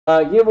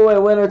Giveaway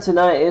winner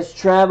tonight is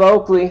Trav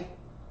Oakley.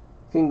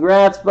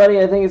 Congrats, buddy.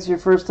 I think it's your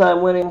first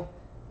time winning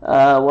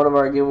one of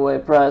our giveaway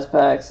prize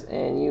packs,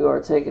 and you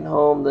are taking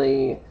home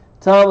the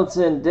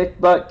Tomlinson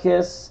Dick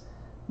Butkus,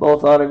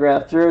 both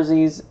autographed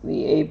jerseys,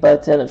 the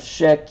 8x10 of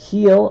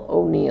Shaquille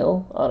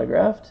O'Neal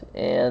autographed,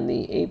 and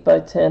the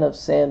 8x10 of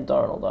Sam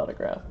Darnold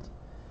autographed.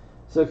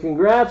 So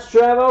congrats,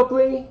 Trav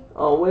Oakley,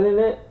 on winning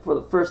it for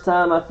the first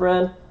time, my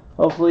friend.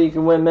 Hopefully you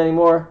can win many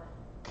more.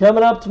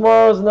 Coming up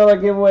tomorrow is another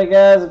giveaway,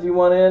 guys. If you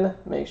want in,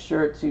 make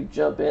sure to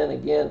jump in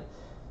again.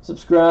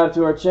 Subscribe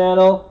to our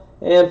channel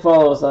and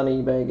follow us on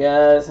eBay,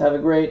 guys. Have a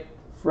great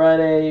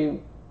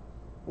Saturday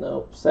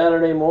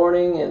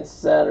morning and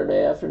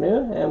Saturday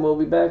afternoon, and we'll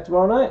be back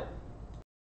tomorrow night.